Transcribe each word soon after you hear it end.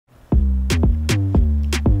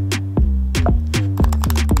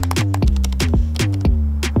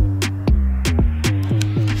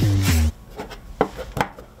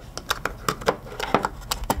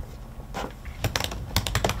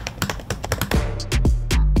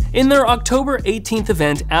In their October 18th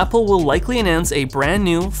event, Apple will likely announce a brand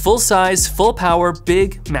new, full-size, full-power,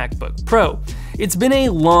 big MacBook Pro. It's been a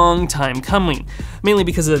long time coming, mainly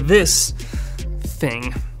because of this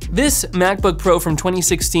thing. This MacBook Pro from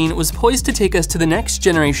 2016 was poised to take us to the next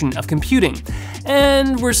generation of computing,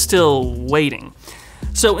 and we're still waiting.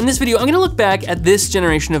 So in this video, I'm gonna look back at this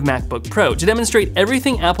generation of MacBook Pro to demonstrate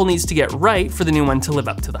everything Apple needs to get right for the new one to live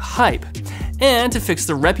up to the hype, and to fix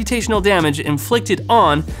the reputational damage inflicted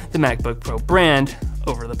on the MacBook Pro brand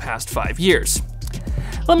over the past 5 years.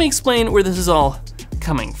 Let me explain where this is all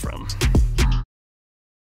coming from.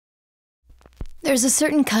 There's a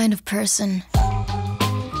certain kind of person.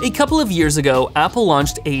 A couple of years ago, Apple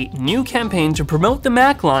launched a new campaign to promote the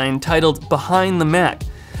Mac line titled Behind the Mac.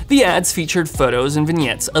 The ads featured photos and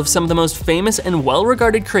vignettes of some of the most famous and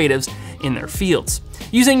well-regarded creatives in their fields,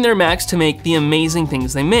 using their Macs to make the amazing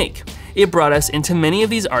things they make. It brought us into many of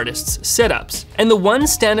these artists' setups. And the one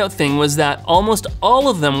standout thing was that almost all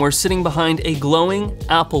of them were sitting behind a glowing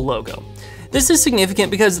Apple logo. This is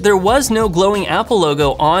significant because there was no glowing Apple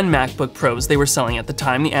logo on MacBook Pros they were selling at the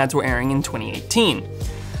time the ads were airing in 2018.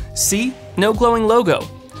 See? No glowing logo.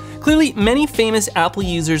 Clearly, many famous Apple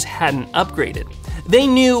users hadn't upgraded. They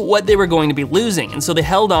knew what they were going to be losing, and so they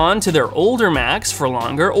held on to their older Macs for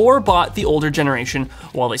longer or bought the older generation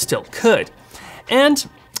while they still could. And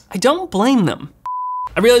I don't blame them.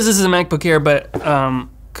 I realize this is a MacBook Air, but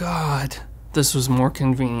God, this was more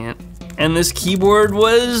convenient. And this keyboard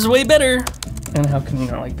was way better. And how can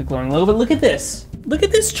you not like the glowing logo? But look at this. Look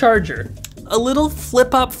at this charger. A little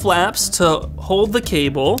flip-up flaps to hold the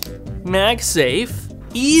cable, MagSafe,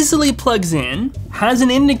 easily plugs in, has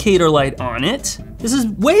an indicator light on it. This is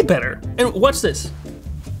way better. And watch this.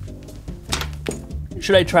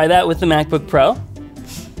 Should I try that with the MacBook Pro?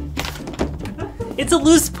 It's a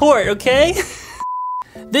loose port, okay?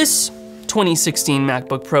 This 2016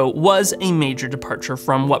 MacBook Pro was a major departure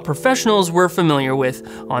from what professionals were familiar with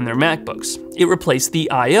on their MacBooks. It replaced the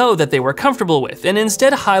I/O that they were comfortable with and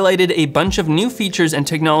instead highlighted a bunch of new features and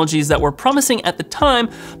technologies that were promising at the time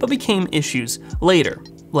but became issues later,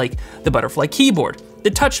 like the butterfly keyboard,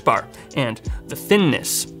 the touch bar, and the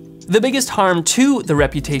thinness. The biggest harm to the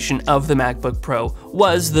reputation of the MacBook Pro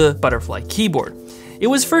was the butterfly keyboard. It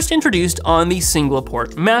was first introduced on the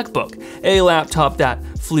single-port MacBook, a laptop that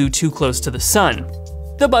flew too close to the sun.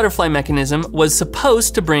 The butterfly mechanism was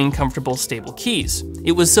supposed to bring comfortable, stable keys.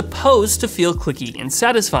 It was supposed to feel clicky and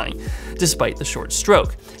satisfying, despite the short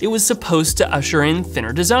stroke. It was supposed to usher in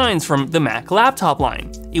thinner designs from the Mac laptop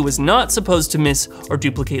line. It was not supposed to miss or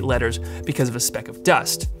duplicate letters because of a speck of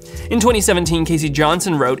dust. In 2017, Casey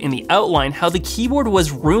Johnson wrote in the outline how the keyboard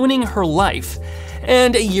was ruining her life.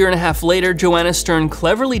 And a year and a half later, Joanna Stern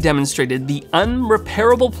cleverly demonstrated the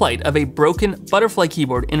unrepairable plight of a broken butterfly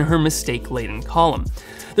keyboard in her mistake-laden column.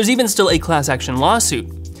 There's even still a class action lawsuit.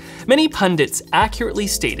 Many pundits accurately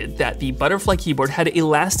stated that the butterfly keyboard had a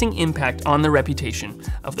lasting impact on the reputation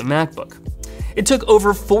of the MacBook. It took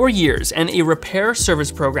over 4 years and a repair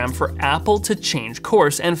service program for Apple to change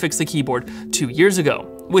course and fix the keyboard 2 years ago,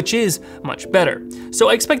 which is much better. So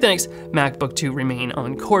I expect the next MacBook to remain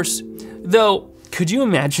on course. Though, could you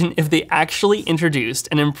imagine if they actually introduced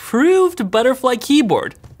an improved butterfly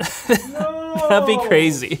keyboard? No. That'd be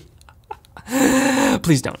crazy.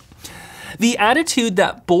 Please don't. The attitude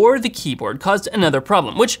that bore the keyboard caused another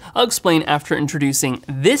problem, which I'll explain after introducing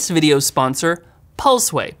this video's sponsor,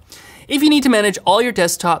 Pulseway. If you need to manage all your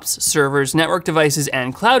desktops, servers, network devices,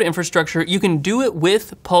 and cloud infrastructure, you can do it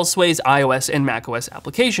with Pulseway's iOS and macOS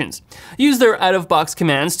applications. Use their out-of-box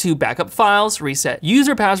commands to back up files, reset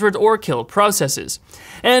user passwords, or kill processes.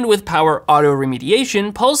 And with Power Auto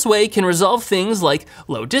Remediation, Pulseway can resolve things like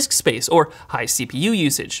low disk space or high CPU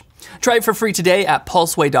usage. Try it for free today at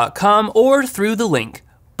pulseway.com or through the link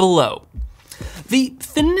below. The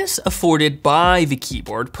thinness afforded by the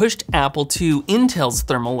keyboard pushed Apple to Intel's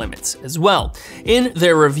thermal limits as well. In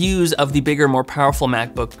their reviews of the bigger, more powerful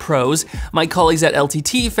MacBook Pros, my colleagues at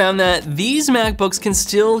LTT found that these MacBooks can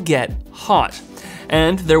still get hot.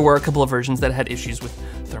 And there were a couple of versions that had issues with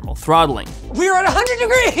thermal throttling. We're at 100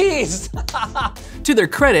 degrees! To their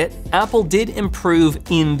credit, Apple did improve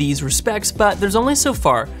in these respects, but there's only so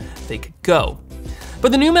far they could go.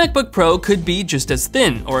 But the new MacBook Pro could be just as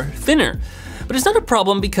thin or thinner. But it's not a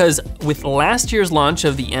problem because with last year's launch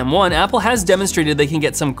of the M1, Apple has demonstrated they can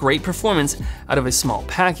get some great performance out of a small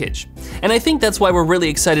package. And I think that's why we're really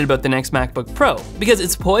excited about the next MacBook Pro, because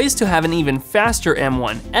it's poised to have an even faster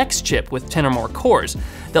M1 X chip with 10 or more cores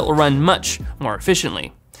that will run much more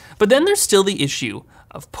efficiently. But then there's still the issue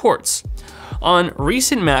of ports. On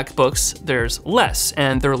recent MacBooks, there's less,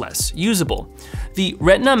 and they're less usable. The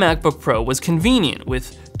Retina MacBook Pro was convenient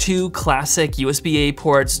with 2 classic USB-A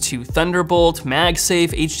ports, 2 Thunderbolt, MagSafe,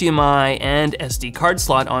 HDMI, and SD card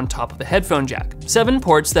slot on top of the headphone jack. 7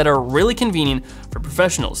 ports that are really convenient for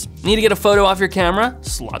professionals. Need to get a photo off your camera?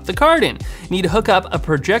 Slot the card in. Need to hook up a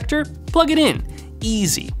projector? Plug it in.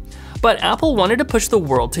 Easy. But Apple wanted to push the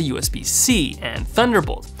world to USB-C and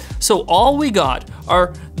Thunderbolt. So all we got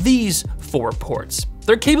are these 4 ports.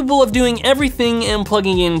 They're capable of doing everything and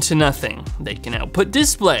plugging into nothing. They can output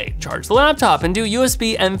display, charge the laptop, and do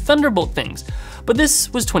USB and Thunderbolt things. But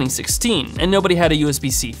this was 2016, and nobody had a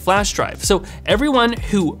USB-C flash drive. So everyone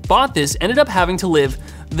who bought this ended up having to live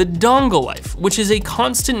the dongle life, which is a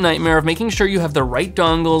constant nightmare of making sure you have the right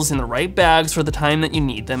dongles in the right bags for the time that you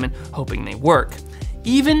need them and hoping they work.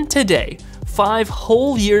 Even today, 5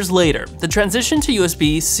 whole years later, the transition to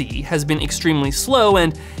USB-C has been extremely slow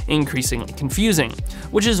and increasingly confusing,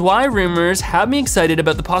 which is why rumors have me excited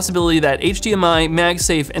about the possibility that HDMI,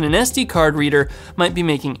 MagSafe, and an SD card reader might be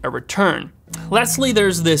making a return. Lastly,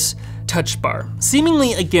 there's this touch bar.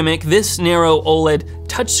 Seemingly a gimmick, this narrow OLED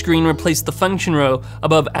touchscreen replaced the function row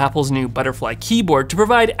above Apple's new Butterfly keyboard to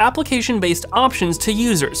provide application-based options to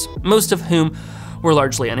users, most of whom were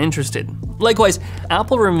largely uninterested. Likewise,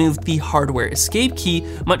 Apple removed the hardware escape key,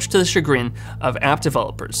 much to the chagrin of app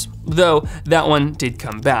developers, though that one did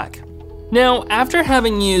come back. Now, after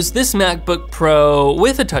having used this MacBook Pro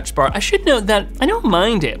with a touch bar, I should note that I don't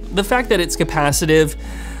mind it. The fact that it's capacitive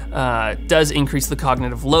does increase the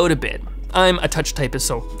cognitive load a bit. I'm a touch typist,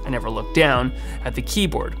 so I never look down at the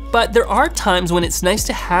keyboard. But there are times when it's nice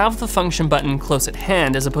to have the function button close at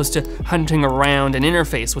hand as opposed to hunting around an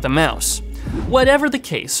interface with a mouse. Whatever the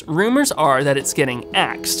case, rumors are that it's getting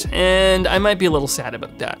axed, and I might be a little sad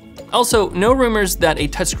about that. Also, no rumors that a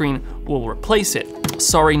touchscreen will replace it.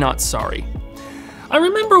 Sorry, not sorry. I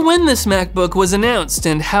remember when this MacBook was announced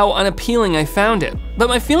and how unappealing I found it, but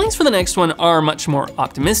my feelings for the next one are much more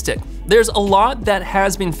optimistic. There's a lot that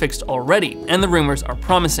has been fixed already, and the rumors are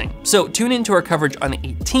promising. So tune into our coverage on the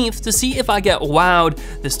 18th to see if I get wowed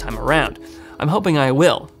this time around. I'm hoping I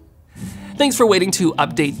will. Thanks for waiting to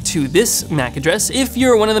update to this MAC address. If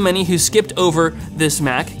you're one of the many who skipped over this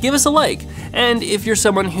Mac, give us a like. And if you're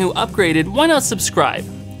someone who upgraded, why not subscribe?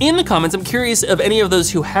 In the comments, I'm curious if any of those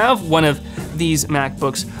who have one of these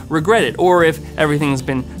MacBooks regret it, or if everything's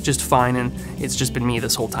been just fine and it's just been me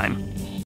this whole time.